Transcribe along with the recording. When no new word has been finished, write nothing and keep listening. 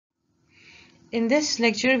In this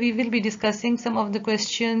lecture, we will be discussing some of the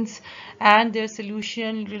questions and their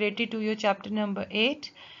solution related to your chapter number 8.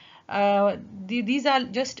 These are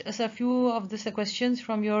just a few of the questions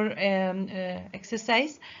from your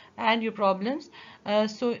exercise and your problems.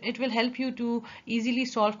 So it will help you to easily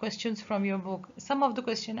solve questions from your book. Some of the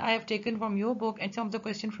question I have taken from your book and some of the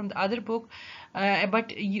question from the other book, but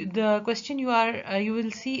the question you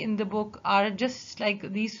will see in the book are just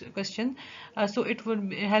like these questions. So it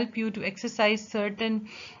would help you to exercise certain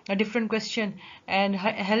different question and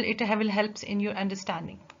it will helps in your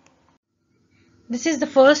understanding. This is the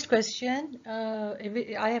first question.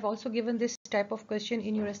 I have also given this type of question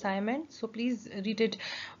in your assignment, so please read it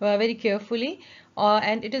very carefully.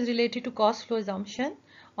 And it is related to cost flow assumption.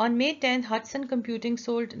 On May 10th, Hudson Computing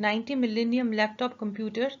sold 90 Millennium laptop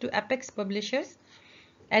computers to Apex Publishers.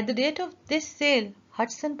 At the date of this sale,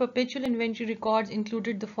 Hudson perpetual inventory records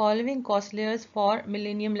included the following cost layers for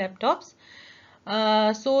Millennium laptops.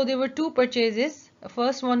 So there were two purchases.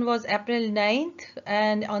 First one was April 9th,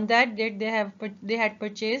 and on that date they had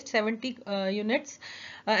purchased 70 units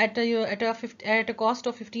at a cost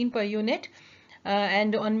of 15 per unit.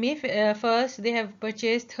 And on May 1st they have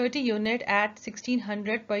purchased 30 unit at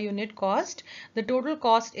 1600 per unit cost. The total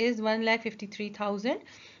cost is 1,53,000,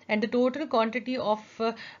 and the total quantity of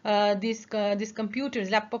these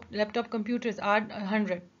computers, laptop computers, are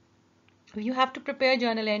 100. You have to prepare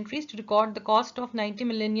journal entries to record the cost of 90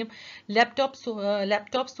 Millennium laptops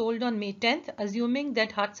sold on May 10th, assuming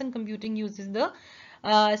that Hudson Computing uses the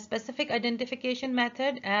specific identification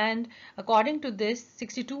method, and according to this,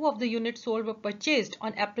 62 of the units sold were purchased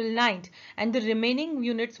on April 9th and the remaining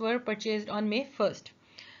units were purchased on May 1st.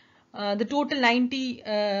 The total 90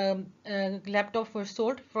 laptops were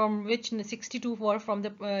sold, from which 62 were from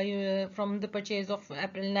the purchase of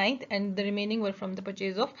April 9th and the remaining were from the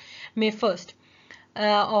purchase of May 1st.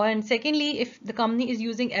 And secondly, if the company is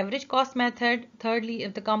using average cost method. Thirdly,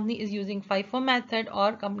 if the company is using FIFO method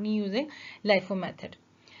or company using LIFO method.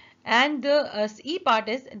 And the E part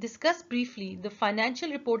is discuss briefly the financial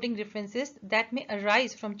reporting differences that may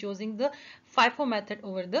arise from choosing the FIFO method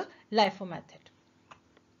over the LIFO method.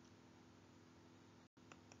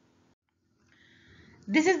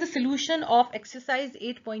 This is the solution of exercise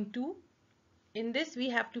 8.2. In this, we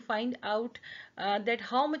have to find out that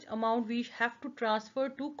how much amount we have to transfer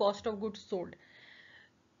to cost of goods sold.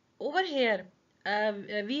 Over here,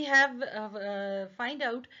 we have find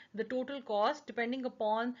out the total cost depending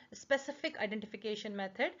upon specific identification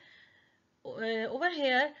method. Over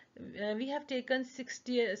here, we have taken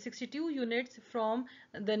 62 units from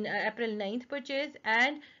the April 9th purchase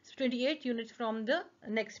and 28 units from the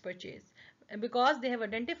next purchase, because they have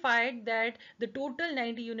identified that the total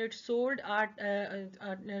 90 units sold are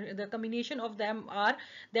the combination of them are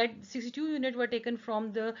that 62 units were taken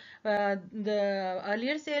from the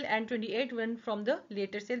earlier sale and 28 went from the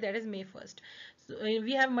later sale, that is May 1st. So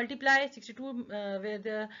we have multiplied 62 with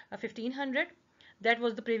 1500. That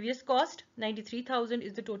was the previous cost. 93,000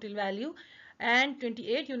 is the total value, and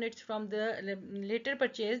 28 units from the later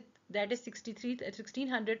purchase, that is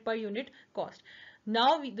 1600 per unit cost.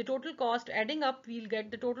 Now the total cost adding up, we'll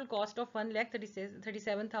get the total cost of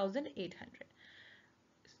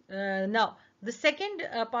 1,37,800. Now the second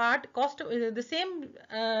part, cost the same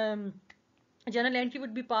journal entry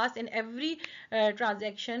would be passed in every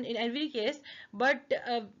transaction in every case, but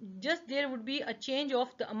just there would be a change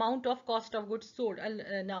of the amount of cost of goods sold.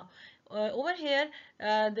 Now over here,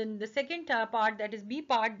 then the second part, that is B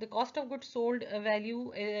part, the cost of goods sold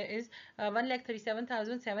value is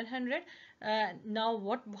 1,37,700.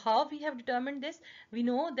 Now how we have determined this? We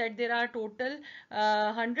know that there are total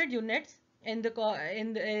 100 units in the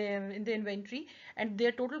inventory, and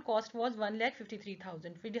their total cost was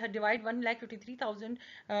 1,53,000. We divide 1,53,000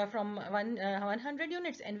 from 100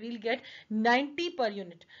 units, and we'll get 90 per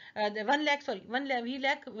unit. The 1 lakh, sorry, 1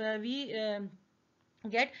 lakh, we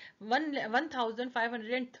get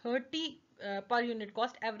 1,530 per unit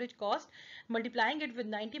cost, average cost, multiplying it with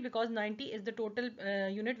 90, because 90 is the total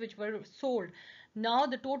unit which were sold. Now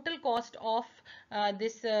the total cost of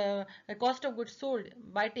this cost of goods sold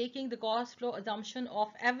by taking the cost flow assumption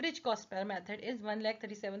of average cost per method is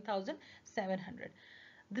 1,37,700.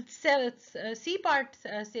 The C part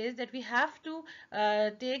says that we have to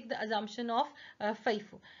take the assumption of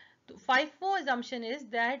FIFO. FIFO assumption is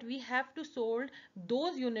that we have to sold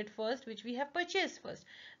those units first which we have purchased first.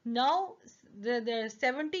 Now the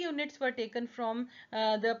 70 units were taken from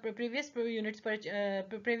the previous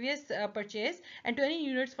purchase, and 20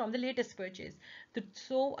 units from the latest purchase.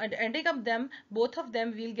 So ending up them, both of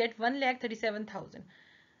them, will get 1,37,000.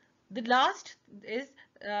 The last is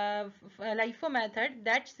LIFO method,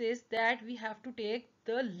 that says that we have to take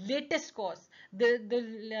the latest cost,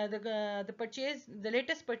 the purchase, the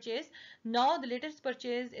latest purchase. Now the latest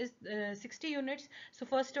purchase is 60 units. So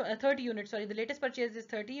first 30 units, sorry, the latest purchase is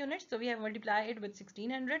 30 units, so we have multiplied it with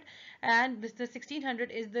 1600, and this the 1600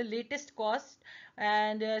 is the latest cost,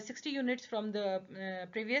 and 60 units from the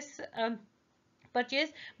previous purchase,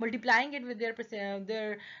 multiplying it with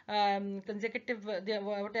their consecutive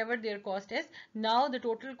whatever their cost is. Now the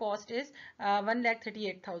total cost is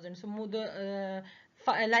 1,38,000. So the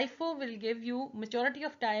LIFO will give you, majority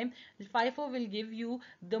of time FIFO will give you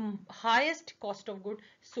the highest cost of good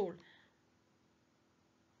sold.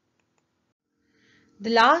 The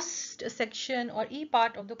last section or E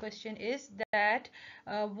part of the question is that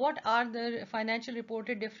what are the financial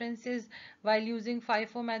reported differences while using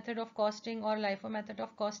FIFO method of costing or LIFO method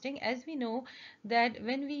of costing. As we know that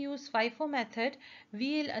when we use FIFO method,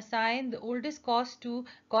 we will assign the oldest cost to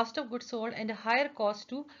cost of goods sold and a higher cost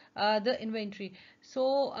to the inventory.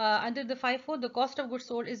 So under the FIFO, the cost of goods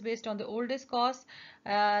sold is based on the oldest cost.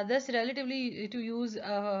 Thus, relatively to use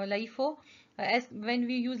LIFO, as when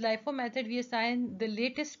we use LIFO method, we assign the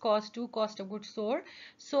latest cost to cost of goods sold.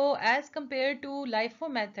 So as compared to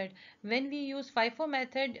LIFO method, when we use FIFO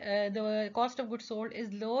method, the cost of goods sold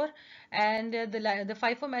is lower, and the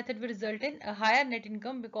FIFO method will result in a higher net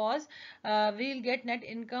income, because we'll get net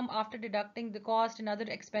income after deducting the cost and other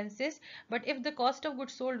expenses. But if the cost of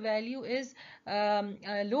goods sold value is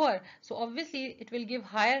lower, so obviously it will give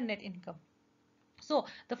higher net income. So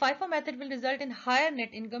the FIFO method will result in higher net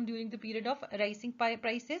income during the period of rising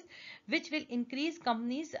prices, which will increase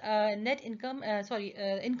companies' net income,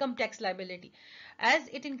 income tax liability. As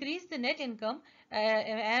it increases the net income,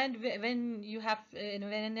 and when you have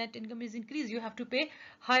when net income is increased, you have to pay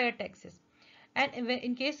higher taxes. And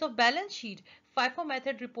in case of balance sheet, FIFO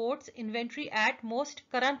method reports inventory at most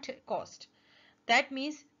current cost. That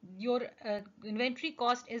means your inventory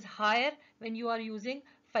cost is higher when you are using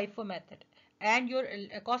FIFO method, and your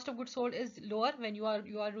cost of goods sold is lower when you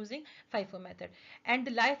are using FIFO method. And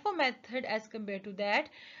the LIFO method, as compared to that,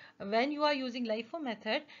 when you are using LIFO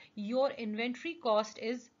method, your inventory cost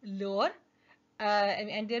is lower,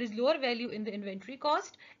 and there is lower value in the inventory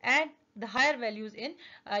cost and the higher values in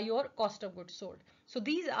your cost of goods sold. So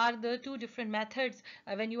these are the two different methods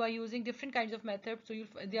when you are using different kinds of methods. So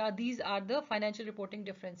these are the financial reporting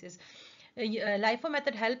differences. LIFO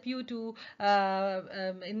method help you to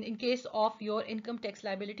in case of your income tax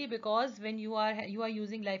liability, because when you are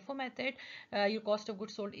using LIFO method, your cost of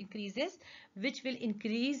goods sold increases, which will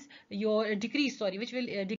increase your which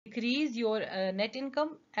will decrease your net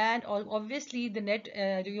income, and obviously the net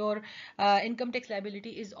your income tax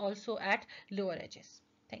liability is also at lower edges.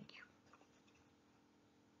 Thank you.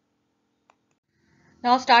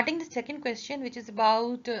 Now starting the second question, which is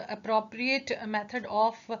about appropriate method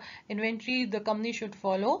of inventory the company should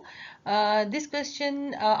follow. This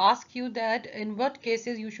question asks you that in what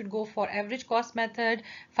cases you should go for average cost method,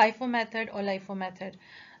 FIFO method or LIFO method.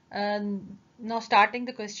 Now starting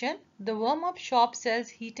the question, the warm-up shop sells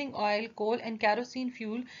heating oil, coal and kerosene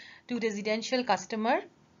fuel to residential customer.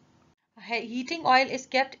 Heating oil is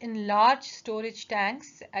kept in large storage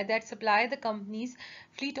tanks that supply the company's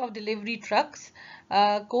fleet of delivery trucks.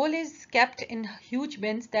 Coal is kept in huge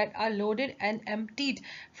bins that are loaded and emptied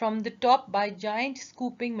from the top by giant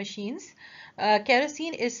scooping machines.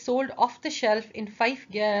 Kerosene is sold off the shelf in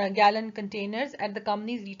 5-gallon containers at the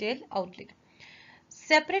company's retail outlet.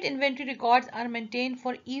 Separate inventory records are maintained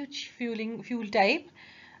for each fuel type.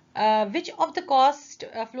 Which of the cost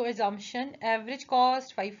flow assumption, average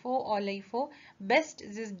cost, FIFO or LIFO, best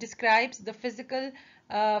describes the physical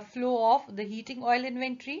flow of the heating oil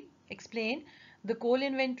inventory? Explain. The coal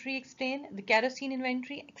inventory? Explain. The kerosene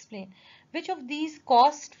inventory? Explain. Which of these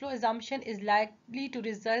cost flow assumption is likely to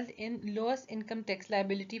result in lowest income tax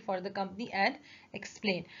liability for the company? And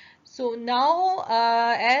explain. So now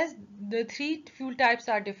as the three fuel types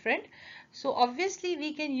are different, so obviously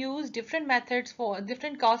we can use different methods for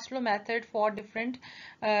different cost flow method for different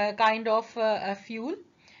kind of fuel.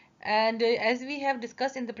 And as we have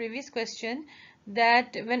discussed in the previous question,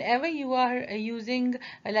 that whenever you are using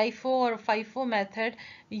a LIFO or FIFO method,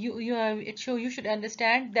 you should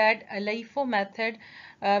understand that a LIFO method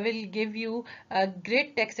will give you a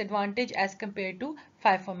great tax advantage as compared to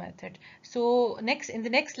FIFO method. So in the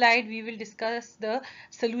next slide we will discuss the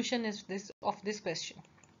solution of this question.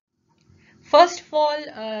 First of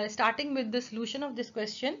all, starting with the solution of this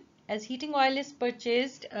question, as heating oil is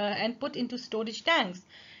purchased and put into storage tanks,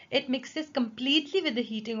 it mixes completely with the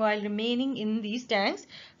heating oil remaining in these tanks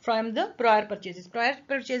from the prior purchases. Prior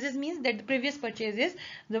purchases means that the previous purchases,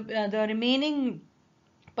 the remaining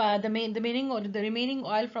the remaining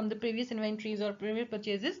oil from the previous inventories or previous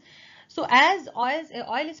purchases. So as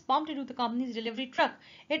oil is pumped into the company's delivery truck,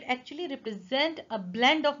 it actually represents a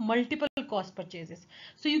blend of multiple cost purchases.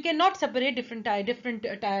 So you cannot separate different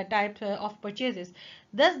types of purchases.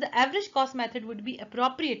 Thus, the average cost method would be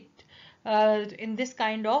appropriate in this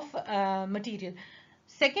kind of material.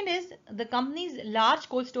 Second is the company's large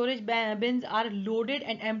cold storage bins are loaded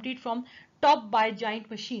and emptied from top by giant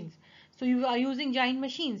machines. So you are using giant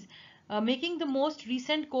machines, making the most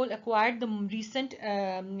recent coal acquired the recent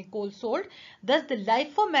coal sold. Thus, the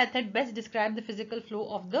LIFO method best describes the physical flow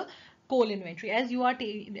of the coal inventory. As you are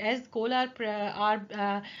as coal are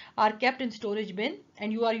kept in storage bin,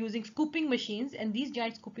 and you are using scooping machines, and these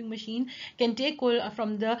giant scooping machine can take coal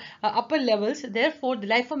from the upper levels. Therefore, the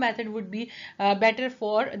LIFO method would be better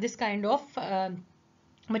for this kind of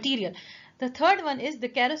material. The third one is the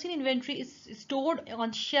kerosene inventory is stored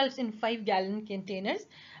on shelves in 5-gallon containers.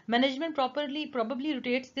 Management probably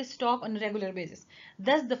rotates this stock on a regular basis.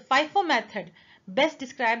 Thus, the FIFO method best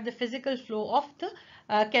describes the physical flow of the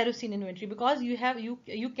kerosene inventory, because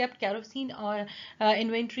you kept kerosene or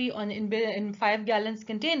inventory on in 5-gallon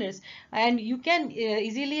containers, and you can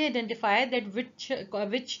easily identify that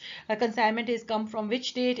which consignment is come from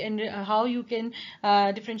which date, and how you can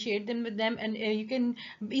differentiate them with them, and you can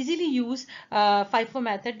easily use FIFO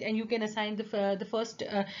method, and you can assign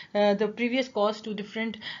the previous cost to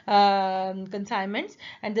different consignments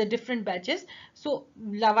and the different batches. So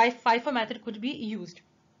FIFO method could be used.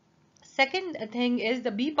 Second thing is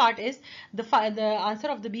the B part is the answer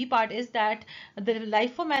of the B part is that the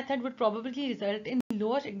LIFO method would probably result in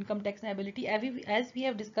lower income tax liability, as we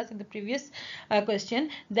have discussed in the previous question,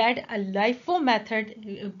 that a LIFO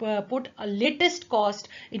method put a latest cost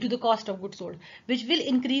into the cost of goods sold, which will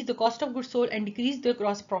increase the cost of goods sold and decrease the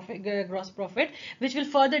gross profit, which will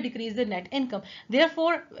further decrease the net income.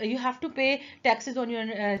 Therefore, you have to pay taxes on your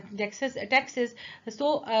taxes.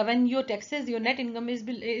 So when your net income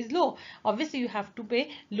is low, obviously you have to pay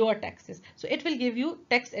lower taxes. So it will give you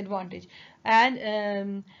tax advantage.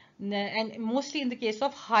 And mostly in the case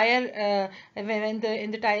of higher when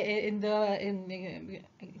in the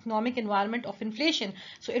economic environment of inflation,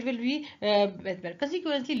 so it will be better.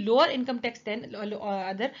 Consequently, lower income tax than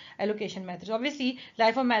other allocation methods. Obviously,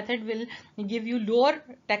 LIFO method will give you lower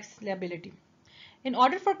tax liability. In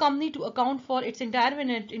order for company to account for its entire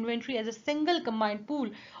inventory as a single combined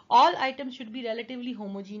pool, all items should be relatively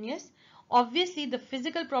homogeneous. Obviously, the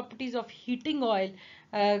physical properties of heating oil,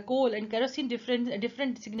 coal and kerosene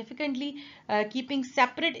different significantly. Keeping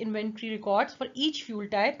separate inventory records for each fuel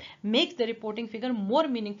type makes the reporting figure more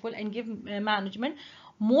meaningful and give management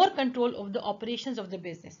more control of the operations of the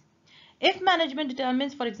business. If management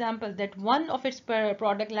determines, for example, that one of its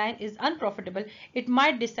product line is unprofitable, it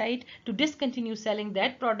might decide to discontinue selling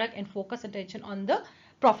that product and focus attention on the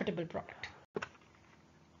profitable product.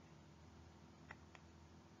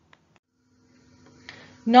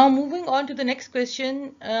 Now moving on to the next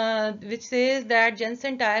question, which says that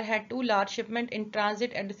Jensen Tire had 2 large shipments in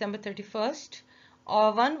transit at December 31st.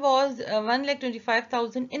 One was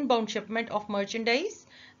 1,25,000 inbound shipment of merchandise.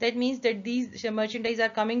 That means that these merchandise are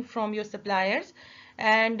coming from your suppliers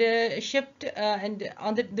and shipped, and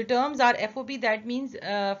on the terms are FOB, that means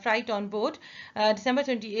freight on board, December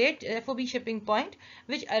 28 FOB shipping point,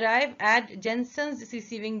 which arrive at Jensen's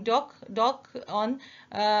receiving dock on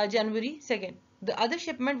January 2nd. The other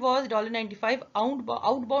shipment was $95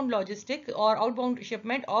 outbound logistic or outbound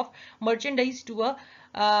shipment of merchandise to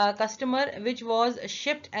a customer, which was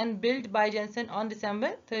shipped and billed by Jensen on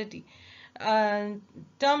December 30.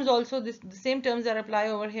 Terms also, the same terms are apply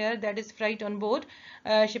over here, that is freight on board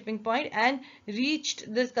shipping point, and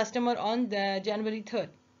reached this customer on the January 3rd.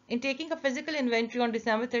 In taking a physical inventory on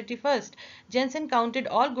December 31st, Jensen counted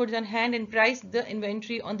all goods on hand and priced the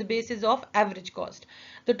inventory on the basis of average cost.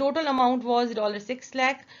 The total amount was $6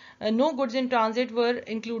 lakh. No goods in transit were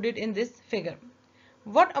included in this figure.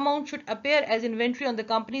 What amount should appear as inventory on the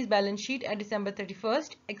company's balance sheet at December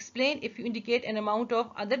 31st? Explain if you indicate an amount of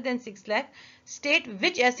other than 6 lakh. State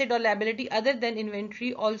which asset or liability other than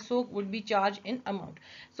inventory also would be charged in amount.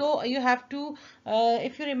 So you have to,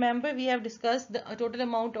 if you remember, we have discussed the total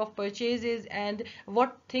amount of purchases and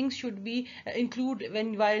what things should be include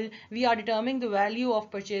while we are determining the value of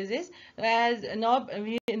purchases. As now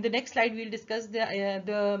in the next slide we'll discuss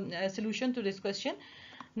the solution to this question.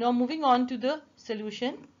 Now moving on to the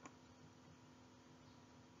solution.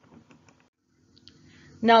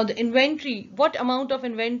 Now the inventory, what amount of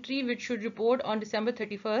inventory which should report on December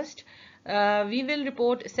 31st? We will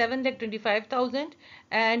report 7,25,000,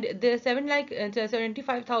 and the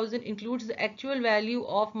 7,75,000 includes the actual value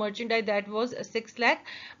of merchandise that was 6 lakh,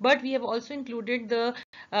 but we have also included the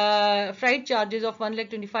freight charges of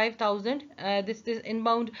 1,25,000. This is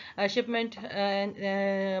inbound shipment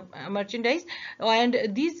merchandise, and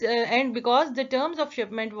these and because the terms of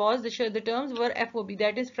shipment was the terms were FOB,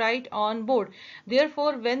 that is freight on board.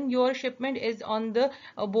 Therefore, when your shipment is on the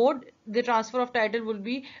board, the transfer of title will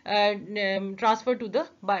be transferred to the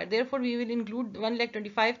buyer. Therefore, we will include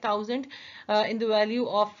 1,25,000 in the value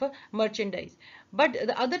of merchandise. But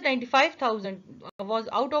the other 95,000 was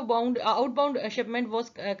outbound shipment was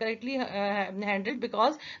correctly handled,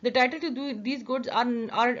 because the title to these goods are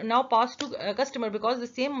now passed to customer, because the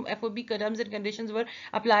same FOB terms and conditions were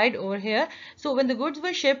applied over here. So when the goods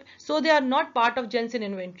were shipped, so they are not part of Jensen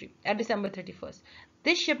inventory at December 31st.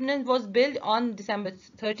 This shipment was billed on December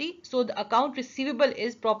 30, so the account receivable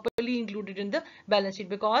is properly included in the balance sheet,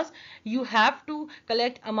 because you have to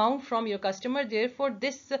collect amount from your customer. Therefore,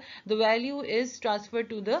 the value is transferred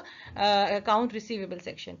to the account receivable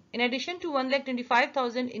section. In addition to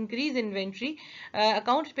 1,25,000 increase in inventory,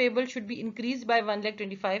 accounts payable should be increased by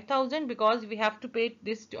 1,25,000, because we have to pay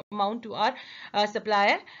this amount to our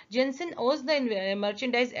supplier. Jensen owes the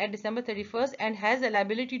merchandise at December 31st and has a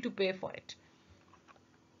liability to pay for it.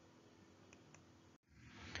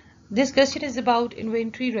 This question is about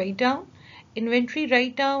inventory write-down. Inventory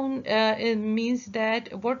write-down means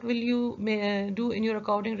that what will you do in your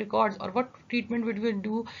accounting records, or what treatment would you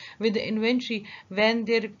do with the inventory when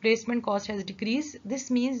their replacement cost has decreased. This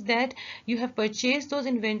means that you have purchased those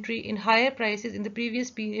inventory in higher prices in the previous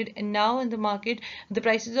period, and now in the market the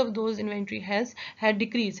prices of those inventory had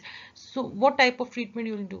decreased. So what type of treatment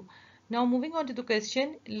you will do? Now moving on to the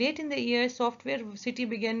question, late in the year, Software City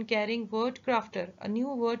began carrying WordCrafter, a new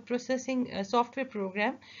word processing software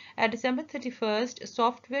program. At December 31st,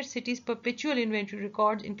 Software City's perpetual inventory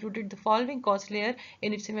records included the following cost layer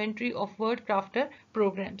in its inventory of WordCrafter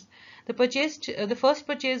programs. The first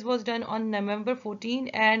purchase was done on November 14,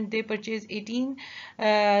 and they purchased 18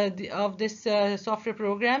 of this software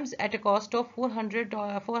programs at a cost of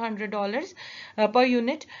 $400 per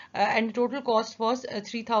unit, and the total cost was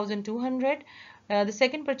 3,200. The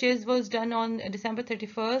second purchase was done on December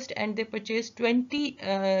 31st, and they purchased 20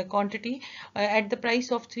 quantity at the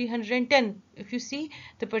price of 310. If you see,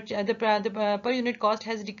 the per unit cost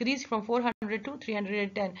has decreased from 400 to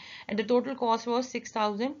 310, and the total cost was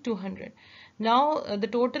 6,200. Now the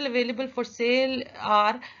total available for sale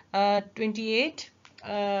are 28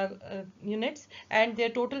 units, and their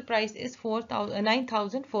total price is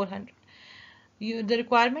 9,400. The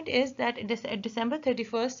requirement is that at December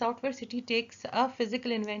 31st, Software City takes a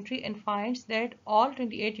physical inventory and finds that all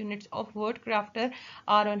 28 units of WordCrafter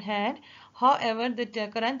are on hand. However, the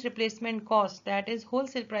current replacement cost, that is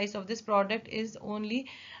wholesale price of this product, is only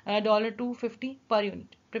 $250 per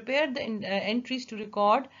unit. Prepare the entries to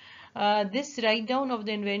record this write down of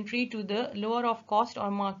the inventory to the lower of cost or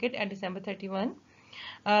market at December 31.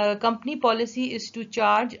 Company policy is to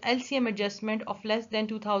charge LCM adjustment of less than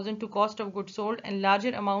 2,000 to cost of goods sold, and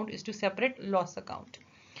larger amount is to separate loss account.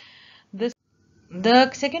 The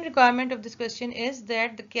second requirement of this question is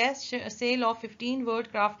that the cash sale of 15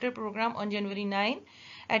 WordCrafter program on January 9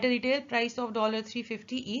 at a retail price of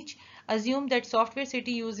 $350 each. Assume that Software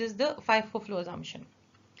City uses the FIFO flow assumption.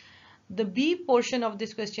 The B portion of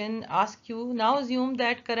this question asks you, now assume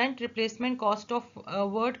that current replacement cost of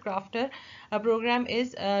WordCrafter program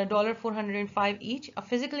is $405 each. A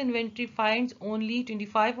physical inventory finds only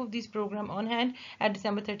 25 of these program on hand at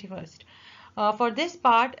December 31st. For this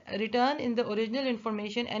part, return in the original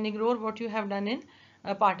information and ignore what you have done in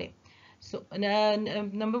part A. So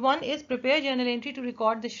number one is prepare journal entry to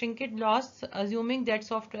record the shrinkage loss, assuming that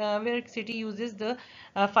Software City uses the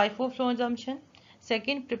FIFO flow assumption.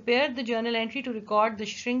 Second, prepare the journal entry to record the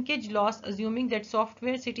shrinkage loss, assuming that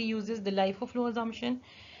Software City uses the LIFO flow assumption.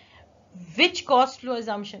 Which cost flow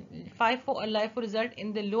assumption, FIFO or LIFO, result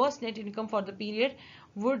in the lowest net income for the period?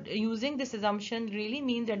 Would using this assumption really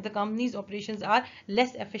mean that the company's operations are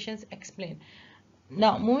less efficient? Explain.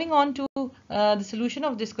 Now moving on to the solution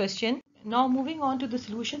of this question.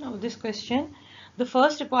 The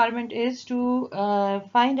first requirement is to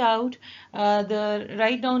find out the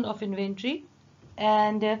write down of inventory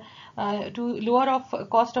and to lower of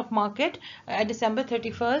cost of market at December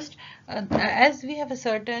 31st, as we have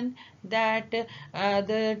ascertained that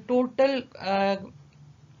the total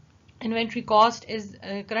inventory cost is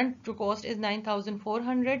current cost is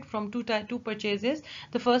 9,400 from two purchases.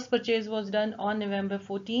 The first purchase was done on November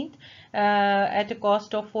 14th at a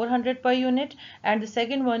cost of 400 per unit, and the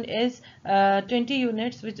second one is 20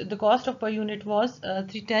 units, which the cost of per unit was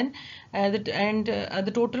 310,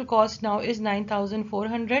 the total cost now is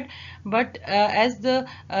 9,400. But as the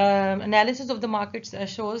analysis of the markets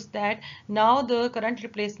shows that now the current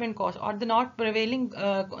replacement cost or the not prevailing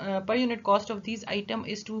per unit cost of these item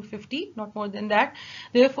is 250, not more than that.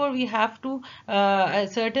 Therefore, we have to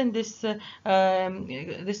ascertain this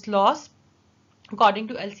loss according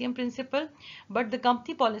to LCM principle. But the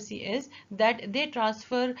company policy is that they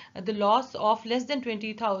transfer the loss of less than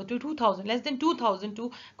 20,000 to 2,000, less than 2,000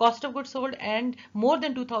 to cost of goods sold, and more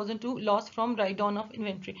than 2,000 to loss from write down of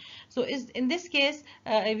inventory. So in this case,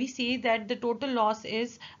 we see that the total loss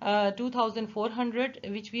is 2,400,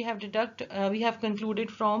 which we have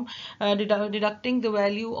concluded from deducting the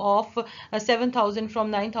value of 7,000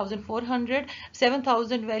 from 9,400.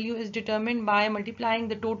 7,000 value is determined by multiplying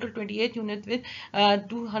the total 28 units with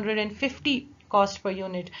 250 cost per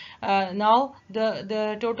unit. Now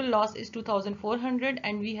the total loss is 2,400,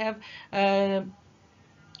 and we have done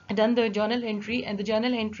the journal entry, and the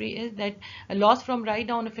journal entry is that a loss from write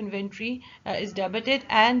down of inventory is debited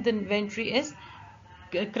and the inventory is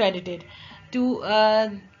credited. To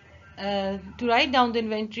write down the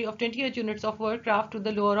inventory of 28 units of Wordcraft to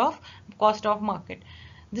the lower of cost of market.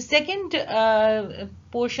 The second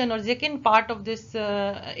portion or second part of this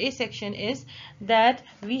A section is that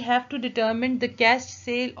we have to determine the cash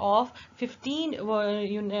sale of 15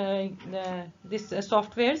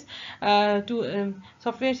 softwares to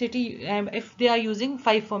Software City if they are using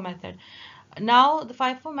FIFO method. Now the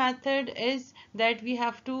FIFO method is that we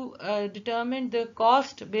have to determine the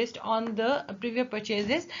cost based on the previous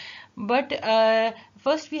purchases, but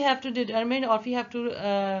first we have to determine, or we have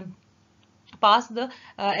to pass the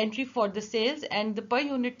entry for the sales, and the per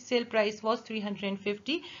unit sale price was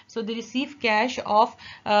 350. So they receive cash of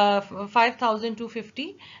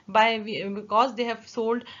 5,250 because they have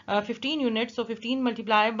sold 15 units. So 15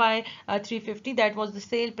 multiplied by 350, that was the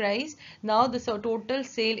sale price. Now the total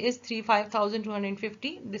sale is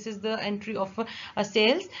 5,250. This is the entry of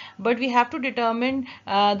sales, but we have to determine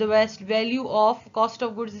the value of cost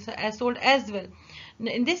of goods as sold as well.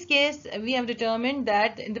 In this case, we have determined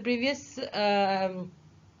that in the previous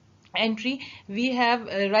entry we have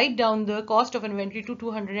write down the cost of inventory to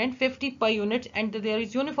 250 per unit, and there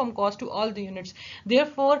is uniform cost to all the units.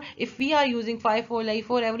 Therefore, if we are using FIFO,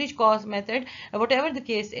 LIFO, average cost method, whatever the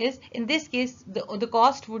case is, in this case the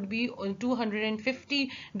cost would be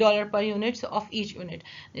 $250 per unit of each unit.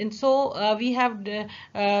 And so we have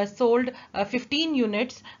sold 15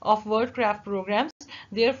 units of Wordcraft programs.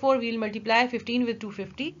 Therefore, we will multiply 15 with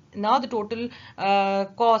 250. Now the total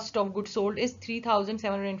cost of goods sold is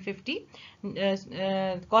 3,750.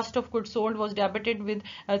 Cost of goods sold was debited with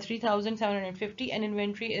 3,750, and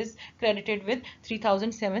inventory is credited with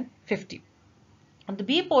 3,750. The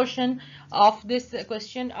B portion of this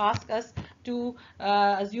question asks us to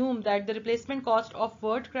assume that the replacement cost of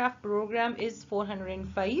Wordcraft program is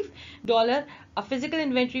 $405. A physical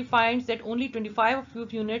inventory finds that only 25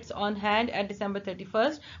 of units on hand at December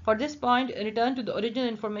 31st. For this point, return to the original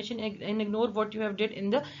information and ignore what you have did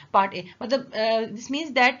in the part A. But this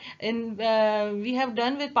means that we have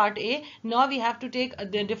done with part A. Now we have to take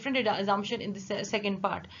the different assumption in the second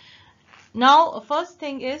part. Now, first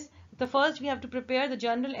thing is, we have to prepare the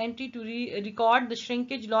journal entry to record the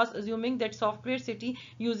shrinkage loss, assuming that Software City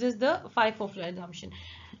uses the FIFO assumption.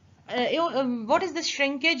 What is the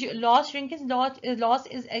shrinkage loss? Shrinkage loss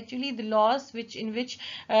is actually the loss in which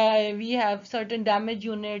we have certain damaged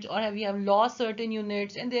units, or we have lost certain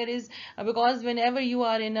units. And there is because whenever you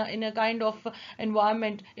are in a kind of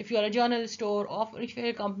environment, if you are a journal store or if you are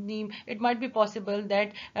a company, it might be possible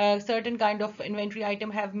that certain kind of inventory item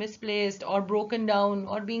have misplaced or broken down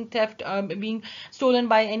or being being stolen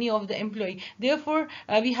by any of the employee. Therefore,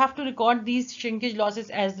 we have to record these shrinkage losses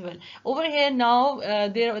as well. Over here now,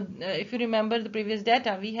 if you remember the previous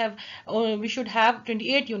data, we should have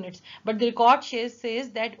 28 units, but the record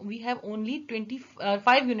says that we have only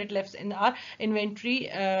 25 units left in our inventory.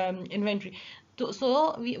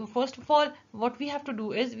 So first of all, what we have to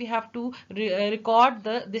do is we have to record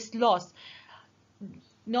this loss.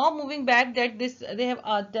 Now moving back, that they have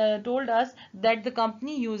told us that the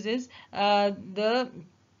company uses the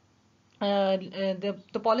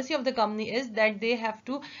policy of the company is that they have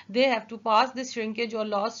to pass this shrinkage or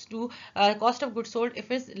loss to cost of goods sold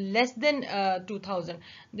if it's less than 2,000.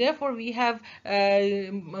 Therefore, we have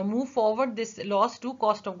moved forward this loss to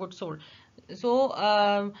cost of goods sold. So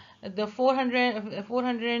the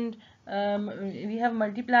 400 we have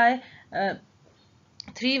multiply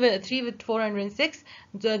 3 with 406,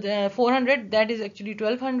 the 400, that is actually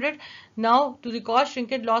 1200. Now to record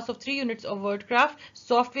shrinkage loss of 3 units of WordCraft,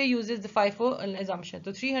 software uses the FIFO assumption.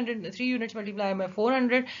 So 3 units multiplied by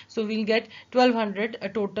 400, so we'll get 1200 a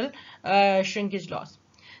total shrinkage loss.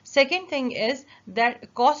 Second thing is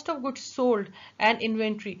that cost of goods sold and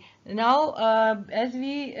inventory. Now, as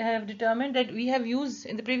we have determined that we have used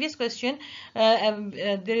in the previous question,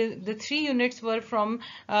 the 3 units were from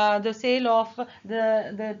the sale of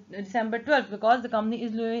the December 12th, because the company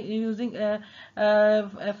is using a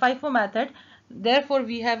FIFO method. Therefore,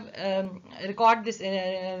 we have record this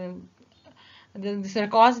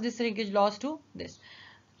this shrinkage loss to this.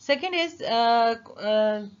 Second is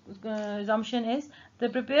assumption is they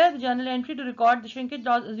prepare the journal entry to record the shrinkage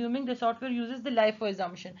loss, assuming the software uses the LIFO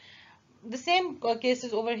assumption. The same case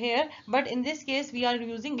is over here, but in this case we are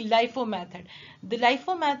using LIFO method. The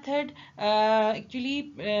LIFO method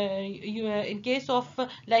actually in case of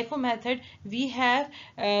LIFO method we have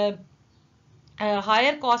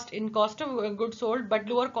higher cost in cost of goods sold but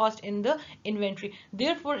lower cost in the inventory.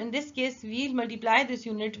 Therefore, in this case we'll multiply this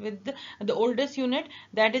unit with the oldest unit,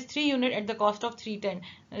 that is 3 unit at the cost of 310.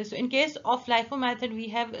 So in case of LIFO method we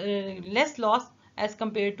have less loss as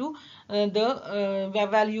compared to the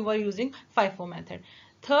value we're using FIFO method.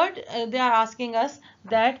 Third, they are asking us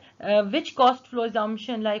that which cost flow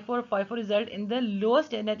assumption, LIFO or FIFO, result in the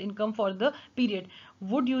lowest net income for the period.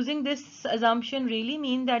 Would using this assumption really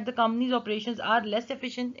mean that the company's operations are less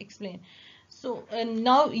efficient? Explain. So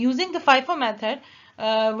now using the FIFO method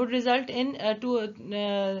would result in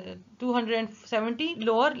 270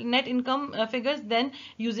 lower net income figures than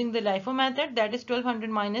using the LIFO method, that is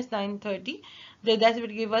 1200 minus 930. That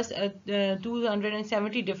would give us a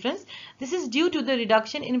 270 difference. This is due to the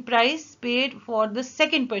reduction in price paid for the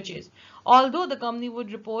second purchase. Although the company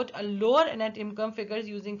would report a lower net income figures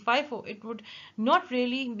using FIFO, it would not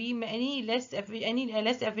really be any less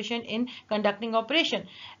efficient in conducting operation.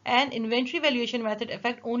 And inventory valuation method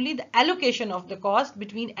affect only the allocation of the cost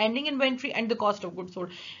between ending inventory and the cost of goods sold.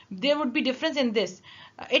 There would be difference in this.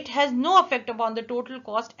 It has no effect upon the total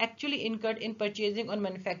cost actually incurred in purchasing or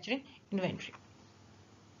manufacturing inventory.